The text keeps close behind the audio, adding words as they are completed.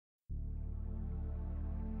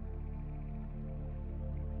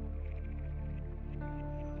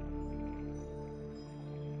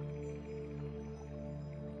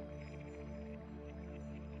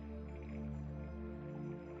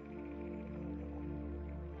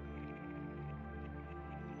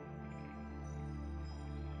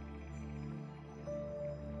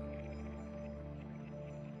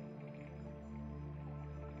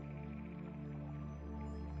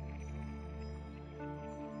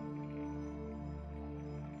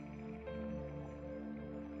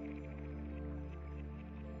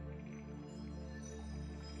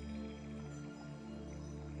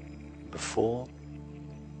before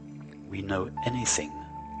we know anything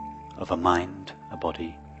of a mind, a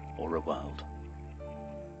body, or a world,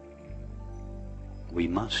 we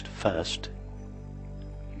must first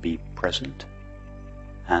be present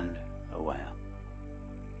and aware.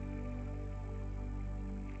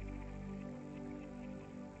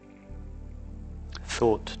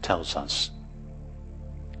 Thought tells us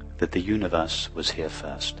that the universe was here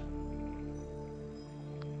first,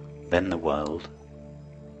 then the world,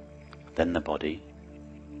 then the body,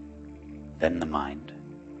 then the mind,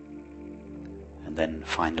 and then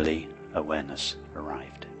finally awareness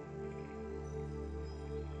arrived.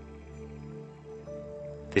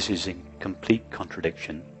 This is in complete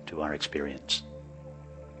contradiction to our experience.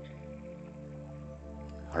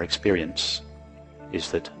 Our experience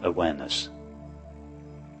is that awareness,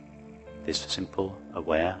 this simple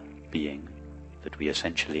aware being that we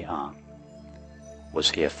essentially are,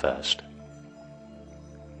 was here first,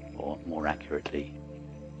 or more accurately,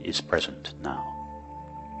 is present now.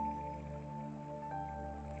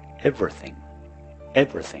 Everything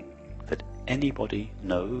that anybody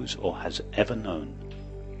knows or has ever known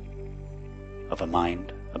of a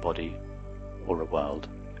mind, a body, or a world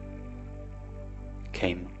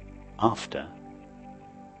came after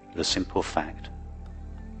the simple fact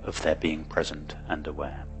of their being present and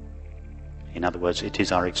aware. In other words, it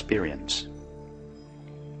is our experience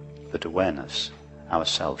that awareness,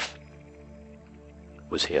 ourself,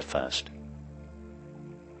 was here first.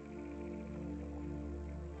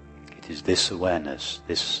 It is this awareness,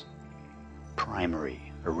 this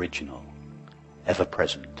primary, original,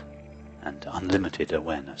 ever-present and unlimited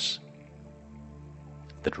awareness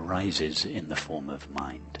that rises in the form of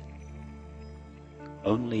mind.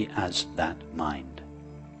 Only as that mind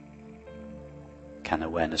can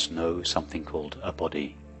awareness know something called a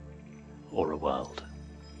body or a world.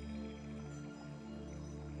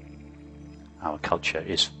 Our culture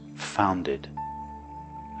is founded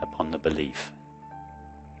upon the belief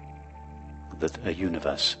that a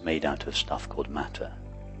universe made out of stuff called matter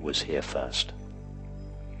was here first,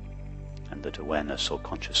 and that awareness or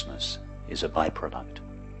consciousness is a byproduct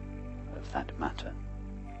of that matter,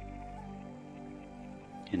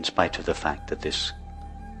 in spite of the fact that this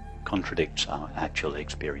contradicts our actual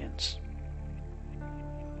experience.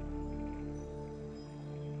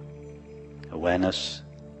 Awareness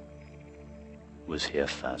was here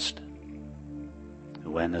first.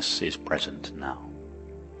 Awareness is present now.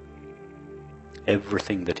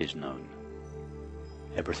 Everything that is known,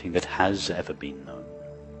 everything that has ever been known,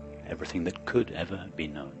 everything that could ever be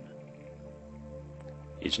known,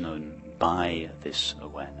 is known by this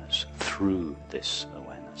awareness, through this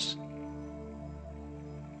awareness.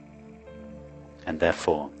 And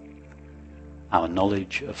therefore, our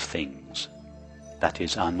knowledge of things, that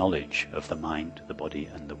is, our knowledge of the mind, the body,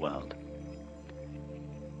 and the world,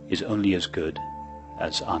 is only as good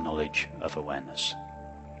as our knowledge of awareness.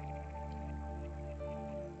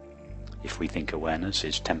 If we think awareness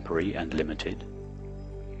is temporary and limited,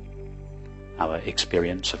 our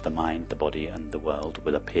experience of the mind, the body, and the world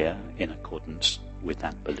will appear in accordance with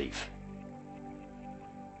that belief.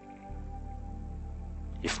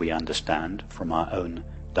 If we understand from our own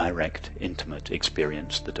direct, intimate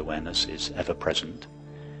experience that awareness is ever-present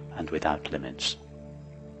and without limits,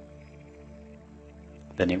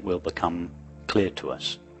 then it will become clear to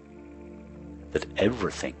us that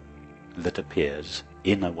everything that appears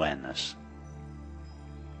in awareness,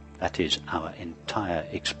 that is, our entire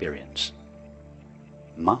experience,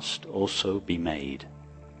 must also be made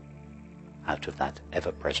out of that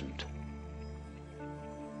ever-present,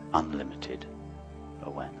 unlimited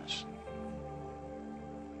awareness.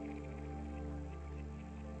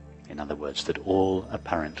 In other words, that all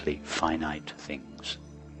apparently finite things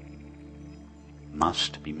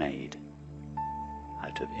must be made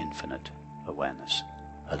out of infinite awareness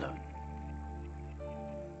alone.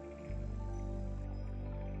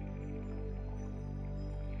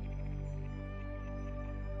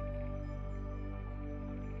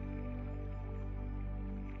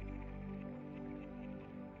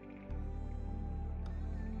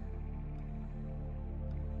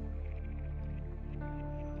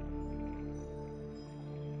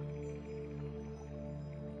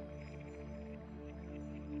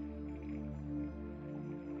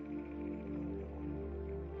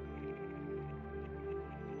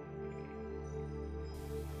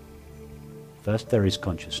 First there is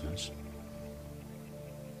consciousness.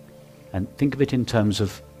 And think of it in terms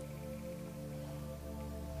of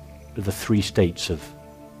the three states of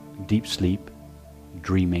deep sleep,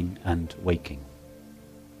 dreaming, and waking.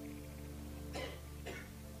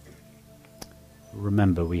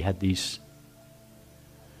 Remember, we had these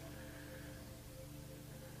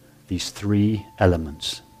these three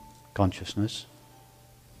elements: consciousness,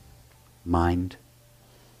 mind,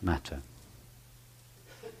 matter.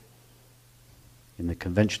 In the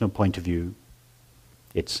conventional point of view,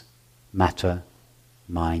 it's matter,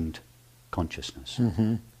 mind, consciousness.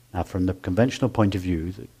 Now, from the conventional point of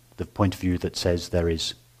view, the point of view that says there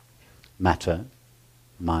is matter,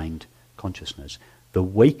 mind, consciousness, the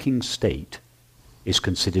waking state is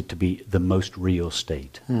considered to be the most real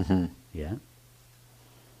state. Yeah?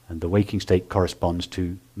 And the waking state corresponds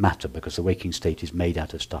to matter, because the waking state is made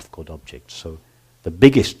out of stuff called objects. So the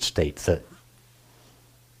biggest state, the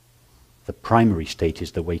primary state,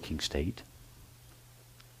 is the waking state.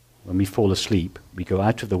 When we fall asleep, we go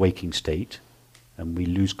out of the waking state and we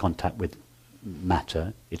lose contact with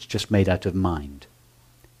matter. It's just made out of mind.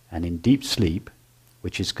 And in deep sleep,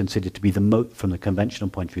 which is considered to be from the conventional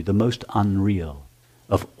point of view, the most unreal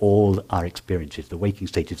of all our experiences. The waking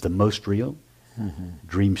state is the most real.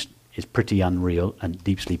 Dreams is pretty unreal, and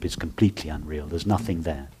deep sleep is completely unreal. There's nothing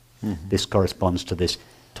there. This corresponds to this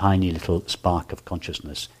tiny little spark of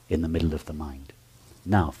consciousness in the middle of the mind.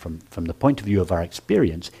 Now, from the point of view of our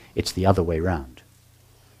experience, it's the other way round.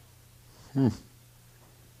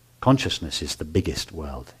 Consciousness is the biggest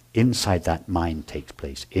world. Inside that, mind takes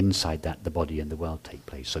place. Inside that, the body and the world take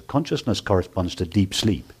place. So consciousness corresponds to deep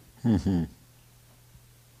sleep.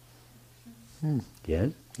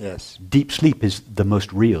 Yes? Yes. Deep sleep is the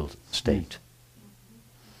most real state.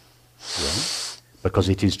 Yeah? Because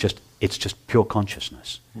it's just pure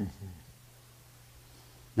consciousness.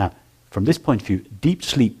 Now, from this point of view, deep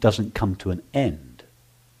sleep doesn't come to an end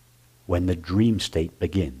when the dream state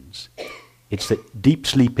begins. It's that deep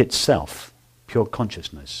sleep itself, pure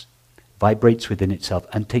consciousness, vibrates within itself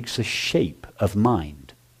and takes the shape of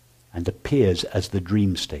mind and appears as the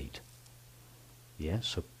dream state. Yes,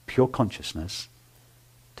 so pure consciousness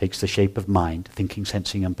takes the shape of mind, thinking,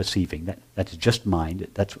 sensing and perceiving. That is just mind.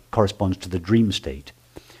 That corresponds to the dream state,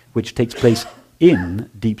 which takes place in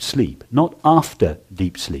deep sleep, not after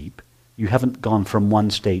deep sleep. You haven't gone from one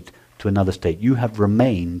state to another state. You have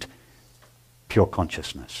remained pure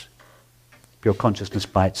consciousness. Pure consciousness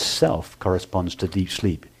by itself corresponds to deep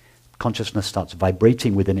sleep. Consciousness starts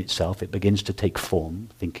vibrating within itself. It begins to take form,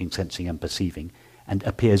 thinking, sensing and perceiving, and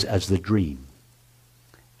appears as the dream.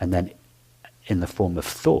 And then in the form of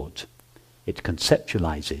thought, it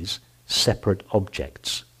conceptualizes separate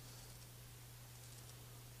objects.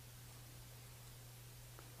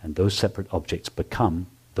 And those separate objects become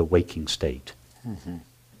the waking state.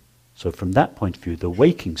 So from that point of view, the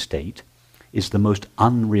waking state is the most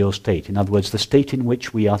unreal state. In other words, the state in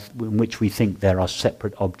which we think there are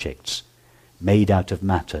separate objects made out of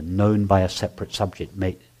matter, known by a separate subject,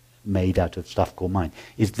 made out of stuff called mind,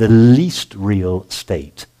 is the least real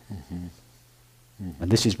state.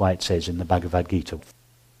 And this is why it says in the Bhagavad Gita,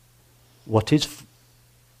 what is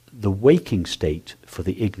the waking state for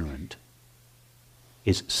the ignorant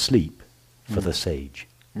is sleep for the sage.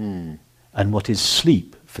 And what is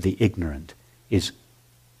sleep for the ignorant is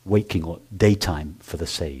waking or daytime for the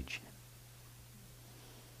sage.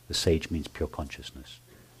 The sage means pure consciousness.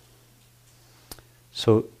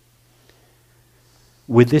 So,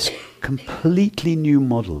 with this completely new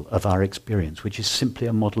model of our experience, which is simply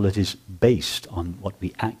a model that is based on what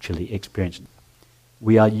we actually experience,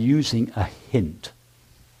 we are using a hint.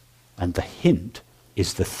 And the hint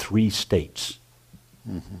is the three states.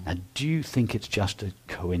 And do you think it's just a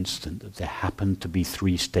coincidence that there happen to be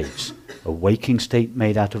three states? A waking state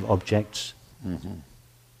made out of objects,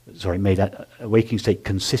 a waking state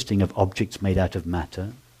consisting of objects made out of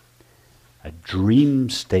matter, a dream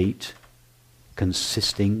state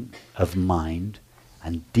consisting of mind,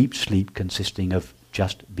 and deep sleep consisting of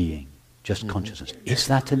just being, just consciousness. Is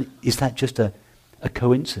that just a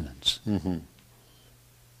coincidence?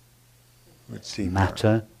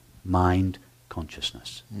 Matter, mind,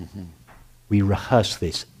 consciousness. We rehearse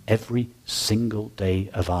this every single day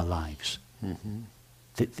of our lives.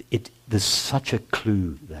 There's such a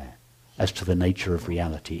clue there as to the nature of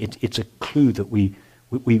reality. It's a clue that we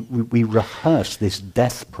rehearse this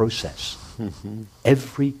death process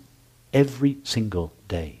every single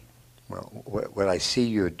day. Well, what I see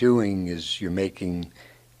you're doing is you're making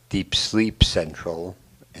deep sleep central,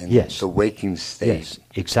 and the waking state. Yes,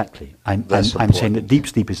 exactly. I'm saying that deep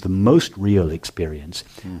sleep is the most real experience,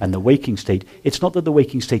 and the waking state, it's not that the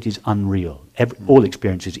waking state is unreal. All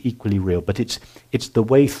experience is equally real, but it's the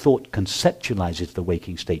way thought conceptualizes the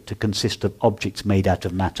waking state to consist of objects made out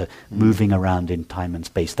of matter, moving around in time and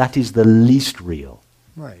space. That is the least real.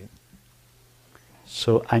 Right.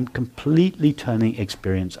 So I'm completely turning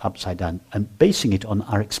experience upside down and basing it on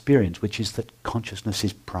our experience, which is that consciousness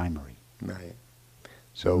is primary. Right.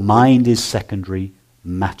 So mind is secondary,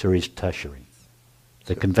 matter is tertiary.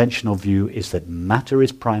 The conventional view is that matter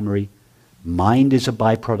is primary, mind is a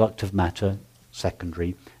byproduct of matter,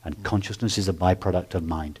 secondary, and consciousness is a byproduct of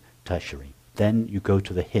mind, tertiary. Then you go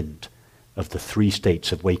to the hint of the three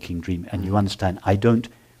states of waking dream, and you understand, I don't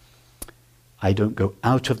go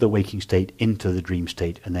out of the waking state into the dream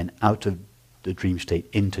state, and then out of the dream state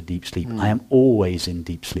into deep sleep. I am always in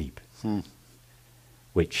deep sleep,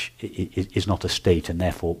 which is not a state, and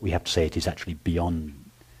therefore we have to say it is actually beyond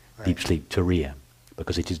deep sleep, turiya,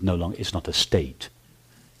 because it is no longer, it's not a state.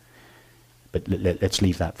 But let's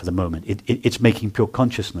leave that for the moment. It's making pure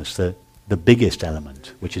consciousness the biggest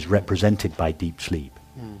element, which is represented by deep sleep.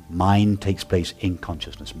 Mind takes place in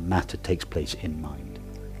consciousness, matter takes place in mind.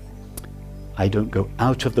 I don't go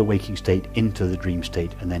out of the waking state into the dream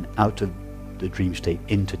state, and then out of the dream state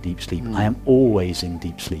into deep sleep. I am always in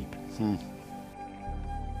deep sleep.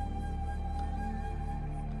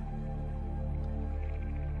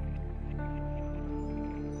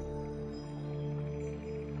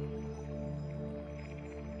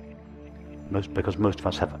 Because most of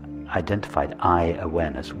us have identified I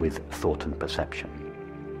awareness with thought and perception.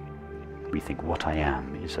 We think what I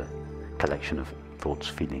am is a collection of thoughts,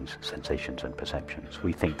 feelings, sensations and perceptions.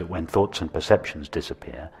 We think that when thoughts and perceptions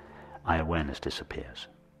disappear, I awareness disappears.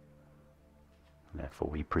 Therefore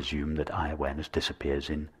we presume that I awareness disappears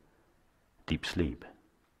in deep sleep.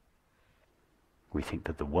 We think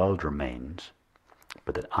that the world remains,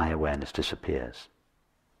 but that I awareness disappears.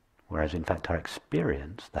 Whereas in fact our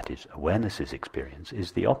experience, that is awareness's experience,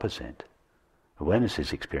 is the opposite.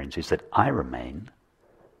 Awareness's experience is that I remain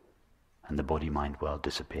and the body-mind world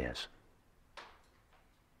disappears.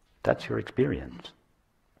 That's your experience.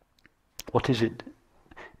 What is it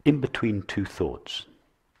in between two thoughts?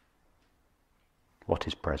 What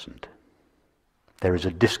is present? There is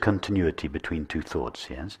a discontinuity between two thoughts,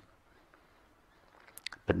 yes?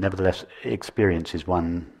 But nevertheless, experience is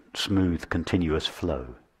one smooth, continuous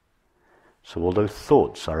flow. So although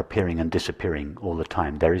thoughts are appearing and disappearing all the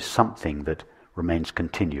time, there is something that remains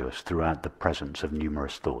continuous throughout the presence of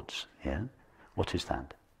numerous thoughts. Yeah? What is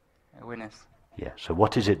that? Awareness. Yeah. So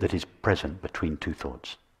what is it that is present between two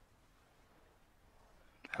thoughts?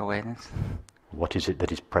 Awareness. What is it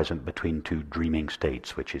that is present between two dreaming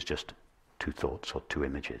states, which is just two thoughts or two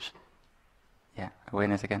images? Yeah,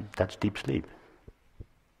 awareness again. That's deep sleep.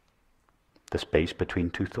 The space between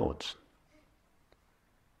two thoughts.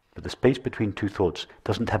 But the space between two thoughts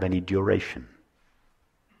doesn't have any duration,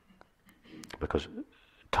 because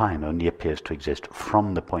time only appears to exist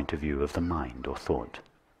from the point of view of the mind or thought.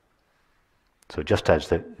 So just as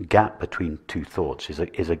the gap between two thoughts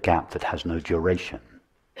is a gap that has no duration,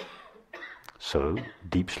 so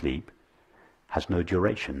deep sleep has no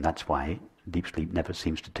duration. That's why deep sleep never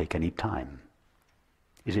seems to take any time.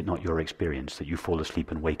 Is it not your experience that you fall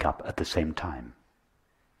asleep and wake up at the same time?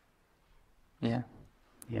 Yeah.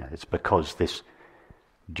 Yeah, it's because this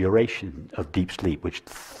duration of deep sleep, which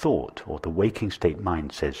thought or the waking state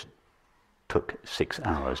mind says took 6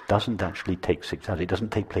 hours, doesn't actually take 6 hours. It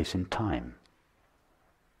doesn't take place in time.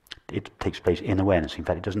 It takes place in awareness. In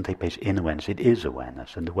fact, it doesn't take place in awareness. It is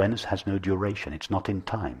awareness, and awareness has no duration. It's not in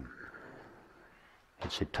time.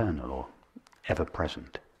 It's eternal or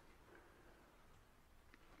ever-present.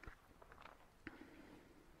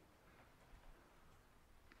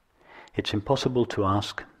 It's impossible to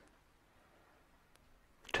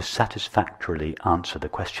satisfactorily answer the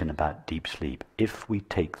question about deep sleep if we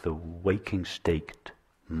take the waking state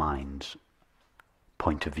mind's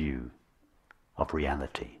point of view of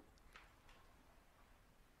reality.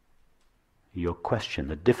 Your question,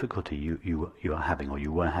 the difficulty you are having or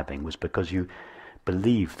you were having, was because you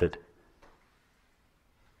believe that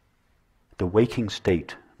the waking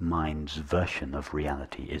state mind's version of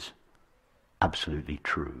reality is absolutely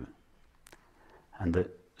true. And the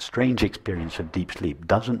strange experience of deep sleep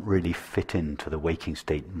doesn't really fit into the waking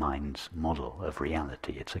state mind's model of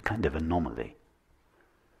reality. It's a kind of anomaly.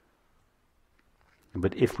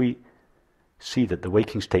 But if we see that the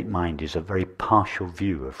waking state mind is a very partial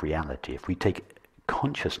view of reality, if we take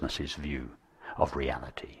consciousness's view of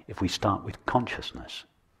reality, if we start with consciousness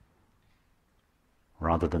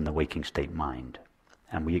rather than the waking state mind,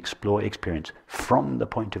 and we explore experience from the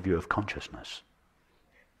point of view of consciousness,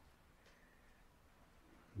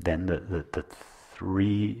 then the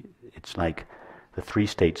three, it's like the three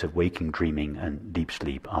states of waking, dreaming and deep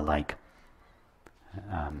sleep are like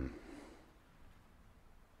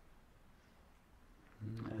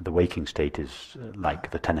the waking state is like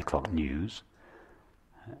the 10 o'clock news.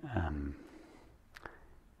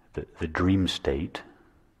 The dream state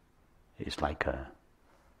is like a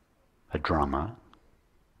drama.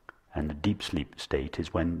 And the deep sleep state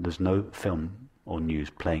is when there's no film or news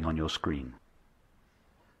playing on your screen.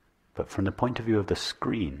 But from the point of view of the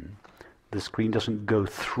screen doesn't go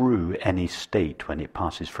through any state when it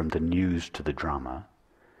passes from the news to the drama,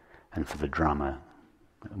 and for the drama,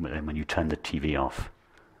 when you turn the TV off.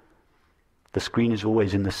 The screen is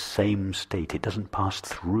always in the same state. It doesn't pass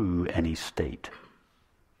through any state.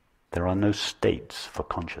 There are no states for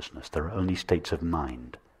consciousness. There are only states of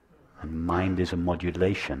mind. And mind is a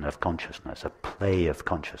modulation of consciousness, a play of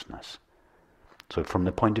consciousness. So from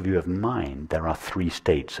the point of view of mind, there are three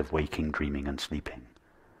states of waking, dreaming, and sleeping.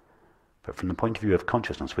 But from the point of view of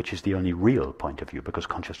consciousness, which is the only real point of view, because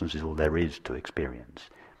consciousness is all there is to experience,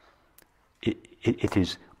 it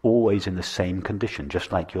is always in the same condition,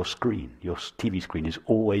 just like your screen. Your TV screen is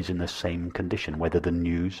always in the same condition, whether the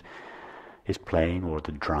news is playing or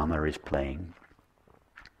the drama is playing,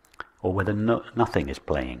 or whether nothing is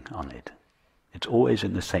playing on it. It's always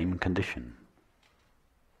in the same condition.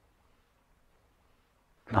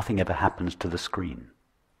 Nothing ever happens to the screen.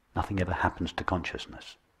 Nothing ever happens to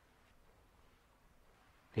consciousness.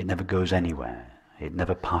 It never goes anywhere. It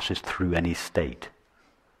never passes through any state.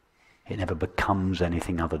 It never becomes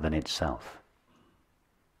anything other than itself.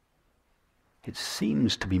 It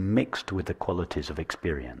seems to be mixed with the qualities of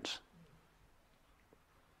experience.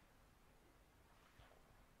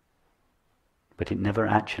 But it never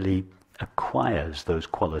actually acquires those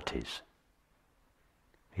qualities.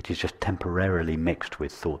 It is just temporarily mixed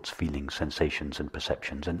with thoughts, feelings, sensations and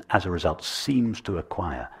perceptions, and as a result seems to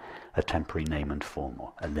acquire a temporary name and form,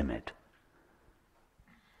 or a limit.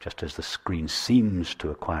 Just as the screen seems to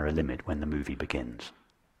acquire a limit when the movie begins.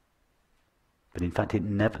 But in fact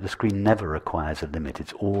the screen never acquires a limit.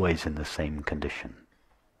 It's always in the same condition.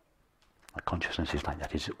 Our consciousness is like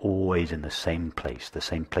that. It's always in the same place, the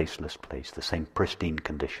same placeless place, the same pristine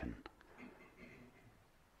condition.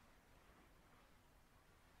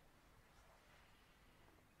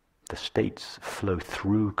 The states flow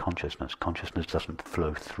through consciousness. Consciousness doesn't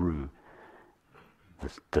flow through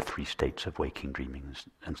the three states of waking, dreaming,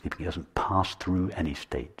 and sleeping. It doesn't pass through any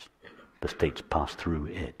states. The states pass through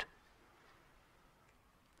it.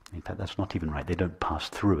 In fact, that's not even right. They don't pass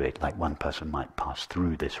through it like one person might pass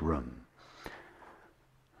through this room.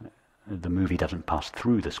 The movie doesn't pass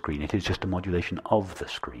through the screen. It is just a modulation of the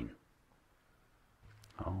screen.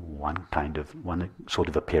 One sort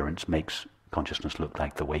of appearance makes consciousness look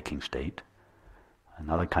like the waking state.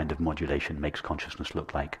 Another kind of modulation makes consciousness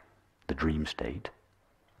look like the dream state.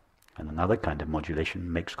 And another kind of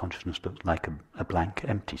modulation makes consciousness look like a blank,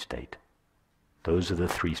 empty state. Those are the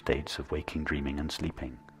three states of waking, dreaming, and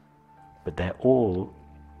sleeping. But they're all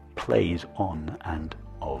plays on and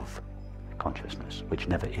of consciousness, which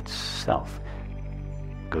never itself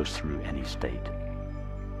goes through any state.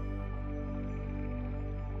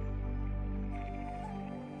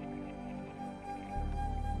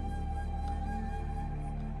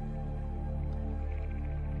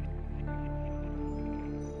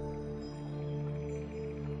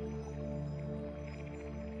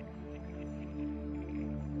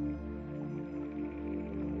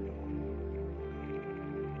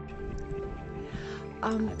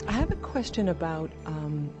 I have a question about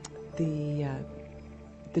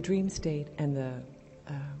the dream state and the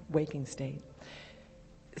waking state.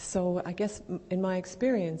 So I guess in my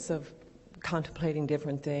experience of contemplating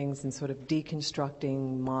different things and sort of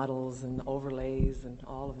deconstructing models and overlays and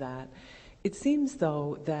all of that, it seems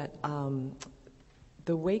though that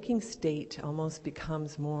the waking state almost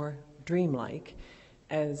becomes more dreamlike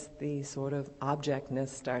as the sort of objectness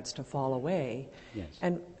starts to fall away. Yes.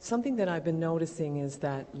 And something that I've been noticing is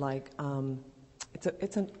that, like,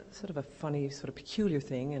 it's a sort of a funny, sort of peculiar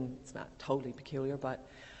thing, and it's not totally peculiar, but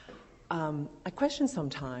I question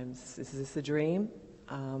sometimes, is this a dream?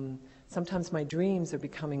 Sometimes my dreams are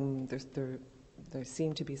becoming, they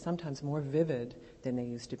seem to be sometimes more vivid than they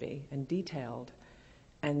used to be, and detailed.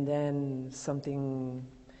 And then something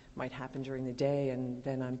might happen during the day, and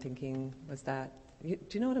then I'm thinking, was that... Do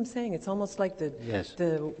you know what I'm saying? It's almost like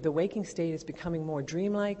the waking state is becoming more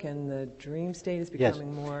dreamlike, and the dream state is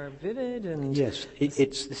becoming more vivid. And yes,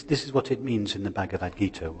 this is what it means in the Bhagavad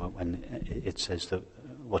Gita when it says that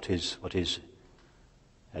what is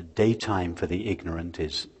daytime for the ignorant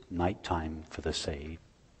is nighttime for the sage.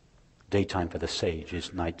 Daytime for the sage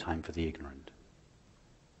is nighttime for the ignorant.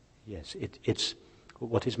 Yes, it's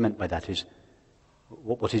what is meant by that is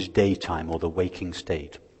what is daytime or the waking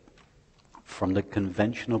state. From the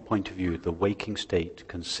conventional point of view, the waking state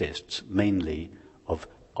consists mainly of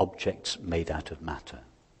objects made out of matter.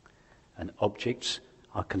 And objects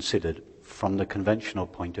are considered from the conventional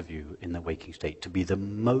point of view in the waking state to be the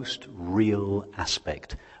most real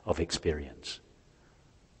aspect of experience.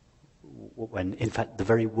 When, in fact, the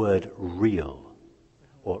very word real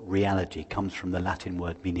or reality comes from the Latin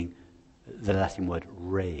word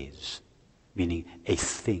res, meaning a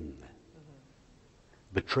thing,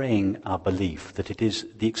 betraying our belief that it is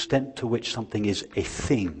the extent to which something is a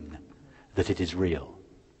thing that it is real,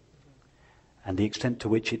 and the extent to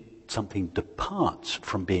which something departs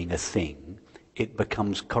from being a thing, it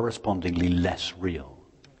becomes correspondingly less real.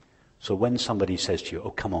 So when somebody says to you,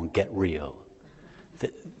 "Oh, come on, get real,"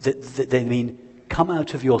 they mean, come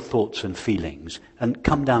out of your thoughts and feelings and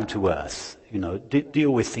come down to earth. You know,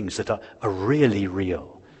 deal with things that are really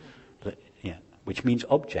real. Which means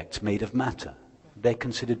objects made of matter. They're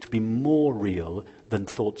considered to be more real than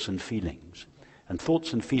thoughts and feelings. And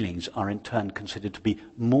thoughts and feelings are in turn considered to be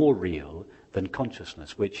more real than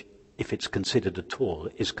consciousness, which, if it's considered at all,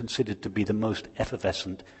 is considered to be the most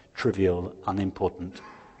effervescent, trivial, unimportant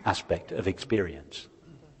aspect of experience.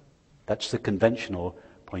 That's the conventional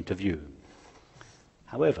point of view.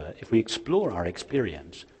 However, if we explore our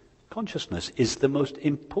experience, consciousness is the most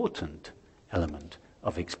important element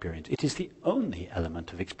of experience. It is the only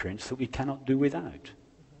element of experience that we cannot do without.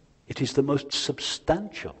 It is the most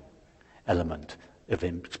substantial element of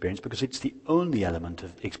experience because it's the only element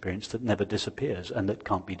of experience that never disappears and that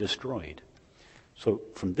can't be destroyed. So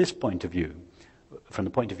from this point of view, from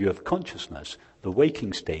the point of view of consciousness, the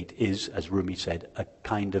waking state is, as Rumi said, a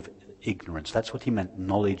kind of ignorance. That's what he meant,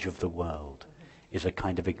 knowledge of the world is a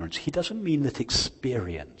kind of ignorance. He doesn't mean that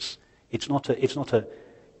experience,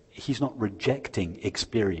 he's not rejecting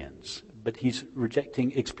experience, but he's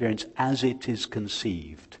rejecting experience as it is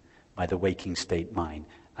conceived by the waking state mind,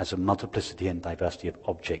 as a multiplicity and diversity of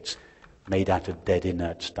objects made out of dead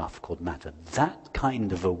inert stuff called matter. That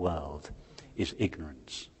kind of a world is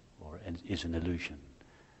ignorance, or is an illusion.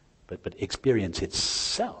 But experience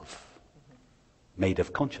itself, made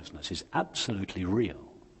of consciousness, is absolutely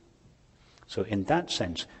real. So in that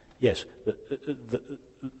sense, yes,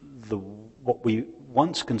 what we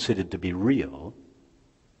once considered to be real,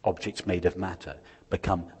 objects made of matter,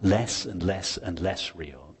 become less and less and less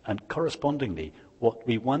real. And correspondingly, what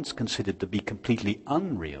we once considered to be completely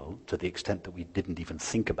unreal, to the extent that we didn't even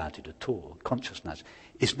think about it at all, consciousness,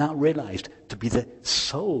 is now realized to be the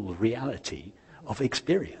sole reality of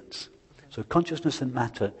experience. So consciousness and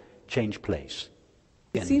matter change place.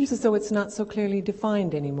 It seems as though it's not so clearly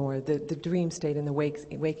defined anymore, the dream state and the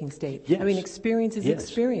waking state. Yes. I mean, experience is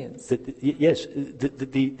experience.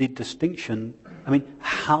 The distinction, I mean,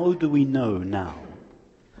 how do we know now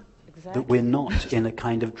that we're not in a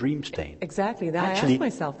kind of dream state? Exactly. Actually, I asked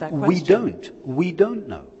myself that question. We don't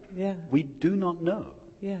know. Yeah. We do not know.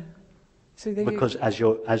 Yeah. So because as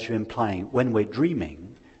you're implying, when we're dreaming,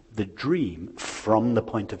 the dream, from the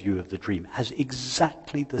point of view of the dream, has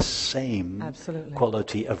exactly the same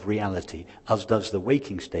quality of reality as does the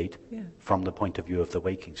waking state from the point of view of the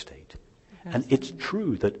waking state. Absolutely. And it's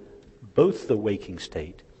true that both the waking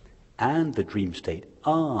state and the dream state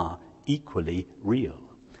are equally real.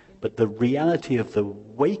 But the reality of the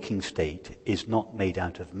waking state is not made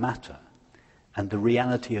out of matter, and the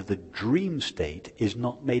reality of the dream state is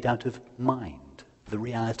not made out of mind. The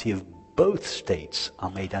reality of both states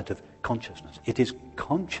are made out of consciousness. It is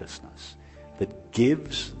consciousness that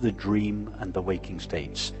gives the dream and the waking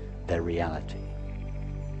states their reality.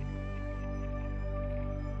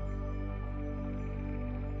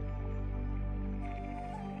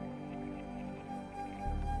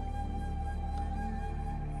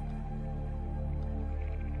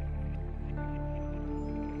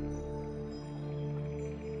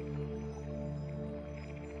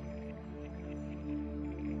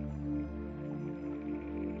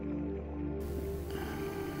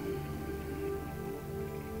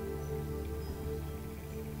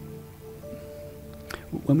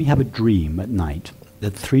 When we have a dream at night, the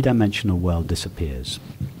three-dimensional world disappears.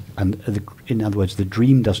 And in other words, the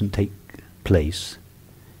dream doesn't take place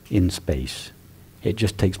in space. It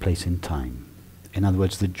just takes place in time. In other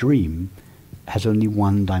words, the dream has only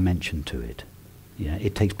one dimension to it. Yeah,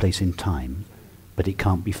 it takes place in time, but it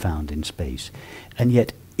can't be found in space. And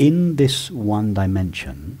yet, in this one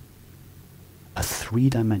dimension, a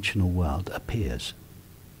three-dimensional world appears.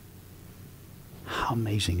 How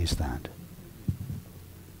amazing is that?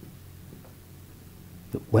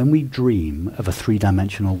 That when we dream of a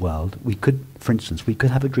three-dimensional world, we could, for instance, we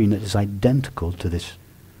could have a dream that is identical to this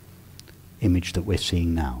image that we're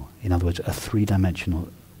seeing now. In other words, a three-dimensional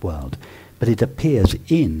world. But it appears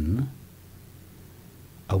in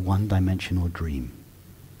a one-dimensional dream.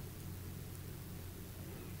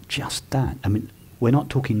 Just that. I mean, we're not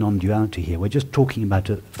talking non-duality here. We're just talking about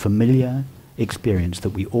a familiar experience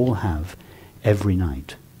that we all have every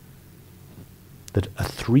night. That a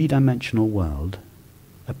three-dimensional world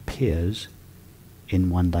appears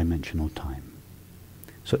in one-dimensional time.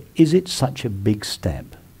 So is it such a big step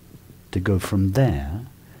to go from there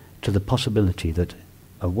to the possibility that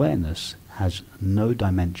awareness has no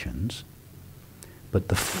dimensions, but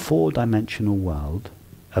the four-dimensional world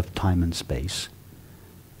of time and space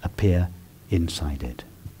appear inside it?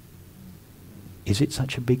 Is it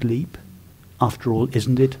such a big leap? After all,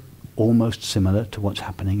 isn't it almost similar to what's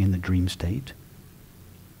happening in the dream state?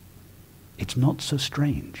 It's not so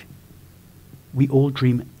strange. We all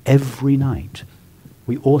dream every night.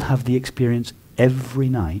 We all have the experience every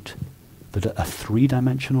night that a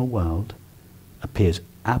three-dimensional world appears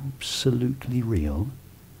absolutely real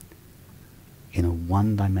in a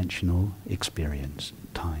one-dimensional experience,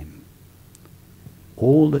 time.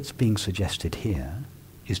 All that's being suggested here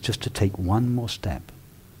is just to take one more step.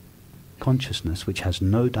 Consciousness, which has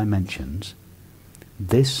no dimensions,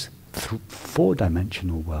 this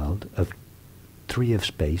four-dimensional world of three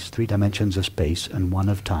dimensions of space and one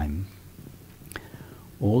of time,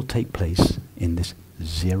 all take place in this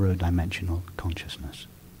zero-dimensional consciousness.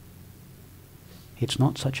 It's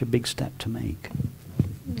not such a big step to make.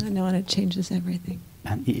 I know, and it changes everything.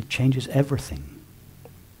 And it changes everything.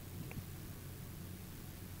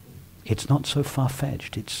 It's not so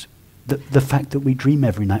far-fetched. It's the fact that we dream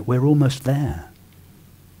every night, we're almost there.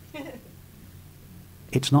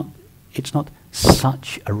 It's not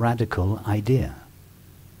such a radical idea.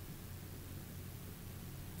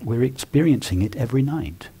 We're experiencing it every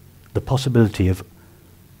night. The possibility of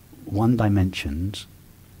one dimension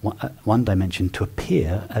to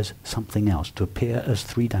appear as something else, to appear as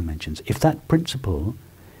three dimensions. If that principle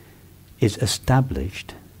is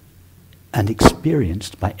established and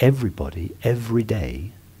experienced by everybody every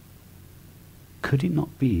day, could it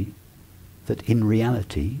not be that in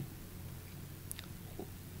reality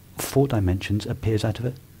four dimensions appears out of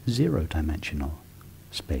a zero-dimensional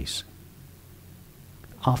space?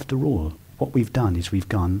 After all, what we've done is we've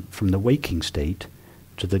gone from the waking state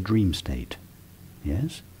to the dream state.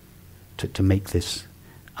 Yes? To make this,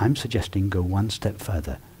 I'm suggesting go one step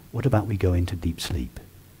further. What about we go into deep sleep?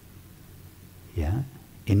 Yeah?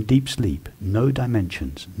 In deep sleep, no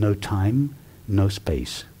dimensions, no time, no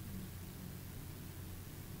space.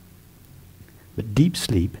 But deep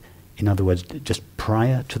sleep, in other words, just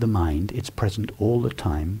prior to the mind, it's present all the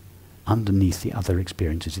time, underneath the other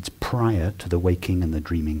experiences. It's prior to the waking and the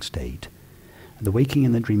dreaming state. And the waking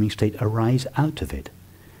and the dreaming state arise out of it.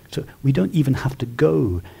 So we don't even have to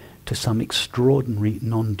go to some extraordinary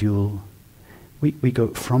non-dual. We go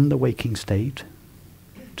from the waking state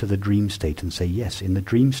to the dream state and say, yes, in the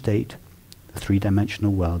dream state, the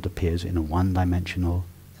three-dimensional world appears in a one-dimensional.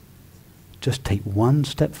 Just take one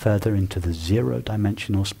step further into the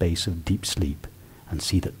zero-dimensional space of deep sleep and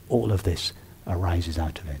see that all of this arises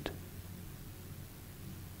out of it.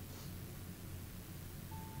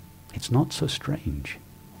 It's not so strange.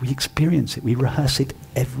 We experience it, we rehearse it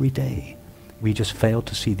every day. We just fail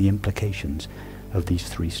to see the implications of these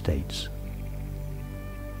three states.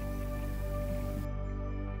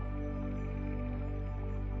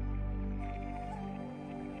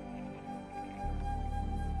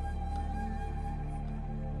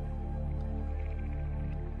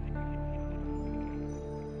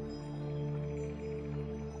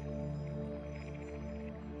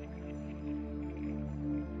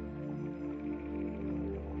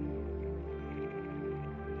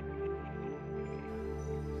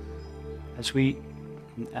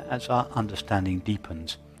 As our understanding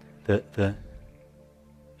deepens, the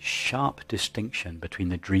sharp distinction between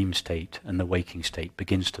the dream state and the waking state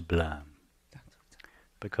begins to blur.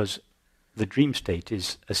 Because the dream state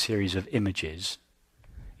is a series of images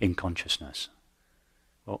in consciousness.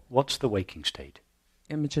 Well, what's the waking state?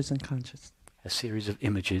 Images in consciousness. A series of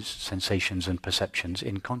images, sensations and perceptions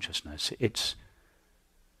in consciousness. It's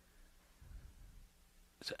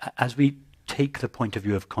as we take the point of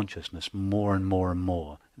view of consciousness more and more and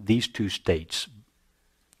more, these two states,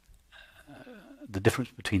 the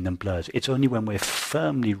difference between them blurs. It's only when we're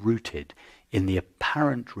firmly rooted in the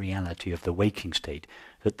apparent reality of the waking state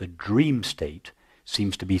that the dream state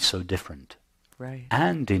seems to be so different. Right.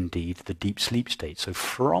 And indeed the deep sleep state. So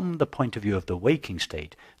from the point of view of the waking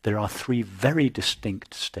state, there are three very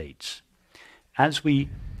distinct states. As we,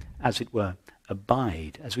 as it were,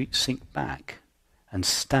 abide, as we sink back and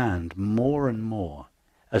stand more and more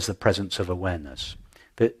as the presence of awareness,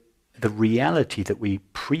 that the reality that we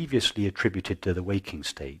previously attributed to the waking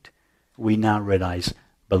state, we now realize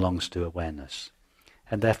belongs to awareness.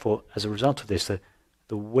 And therefore, as a result of this,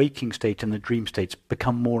 the waking state and the dream states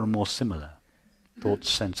become more and more similar. Thoughts,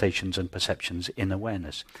 sensations, and perceptions in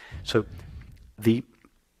awareness. So the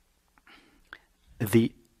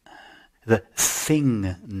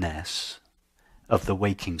thingness of the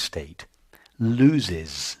waking state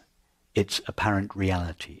loses its apparent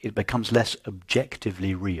reality. It becomes less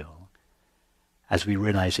objectively real as we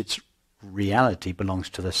realize its reality belongs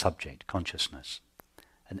to the subject, consciousness.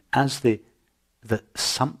 And as the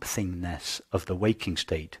somethingness of the waking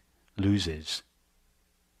state loses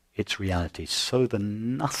its reality, so the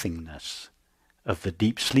nothingness of the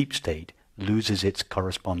deep sleep state loses its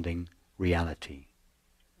corresponding reality.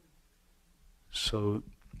 So,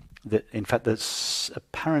 in fact, the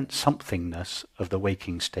apparent somethingness of the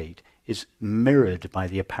waking state is mirrored by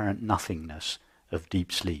the apparent nothingness of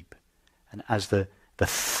deep sleep. And as the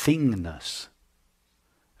thingness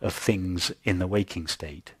of things in the waking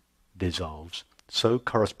state dissolves, so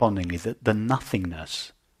correspondingly the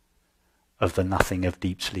nothingness of the nothing of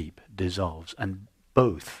deep sleep dissolves. And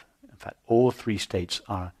both, in fact, all three states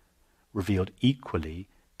are revealed equally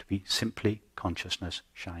to be simply consciousness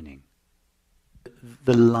shining.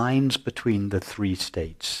 The lines between the three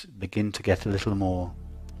states begin to get a little more,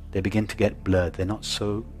 they begin to get blurred. They're not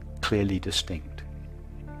so clearly distinct.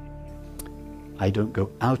 I don't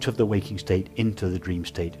go out of the waking state into the dream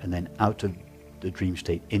state and then out of the dream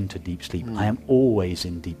state into deep sleep. I am always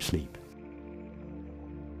in deep sleep.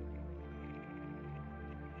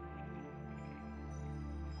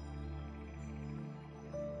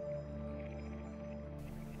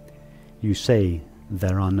 You say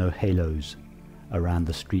there are no halos around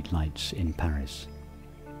the streetlights in Paris,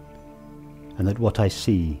 and that what I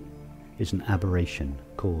see is an aberration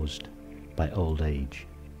caused by old age,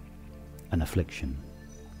 an affliction.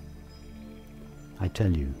 I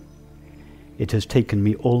tell you, it has taken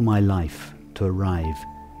me all my life to arrive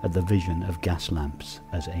at the vision of gas lamps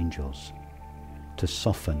as angels, to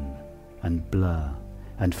soften and blur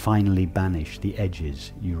and finally banish the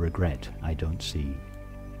edges you regret I don't see.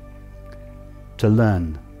 To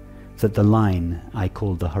learn that the line I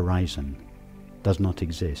call the horizon does not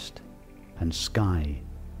exist, and sky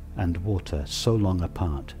and water so long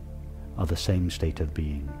apart are the same state of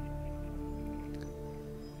being.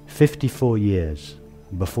 54 years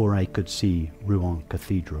before I could see Rouen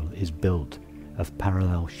Cathedral is built of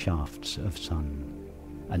parallel shafts of sun,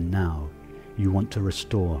 and now you want to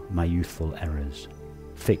restore my youthful errors,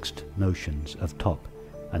 fixed notions of top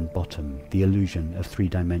and bottom, the illusion of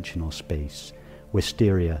three-dimensional space,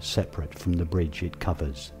 wisteria separate from the bridge it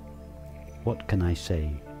covers. What can I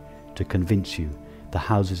say to convince you the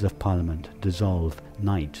Houses of Parliament dissolve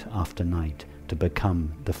night after night to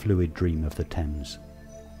become the fluid dream of the Thames?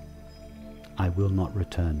 I will not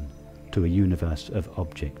return to a universe of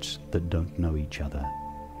objects that don't know each other,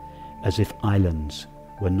 as if islands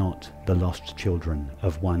were not the lost children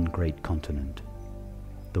of one great continent.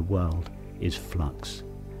 The world is flux,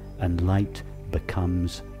 and light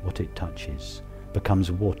becomes what it touches,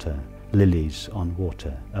 becomes water, lilies on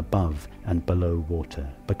water, above and below water,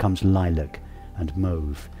 becomes lilac and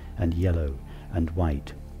mauve and yellow and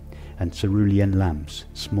white, and cerulean lamps,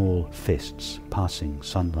 small fists passing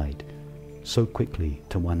sunlight so quickly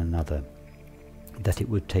to one another that it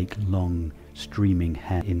would take long streaming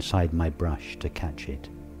hair inside my brush to catch it,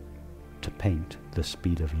 to paint the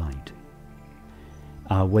speed of light.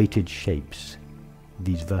 Our weighted shapes,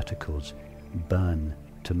 these verticals, burn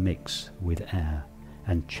to mix with air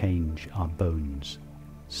and change our bones,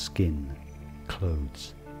 skin,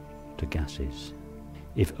 clothes to gases.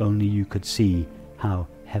 If only you could see how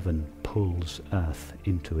heaven pulls earth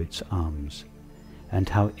into its arms, and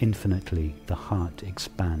how infinitely the heart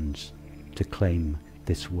expands to claim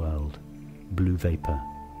this world, blue vapor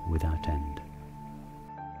without end.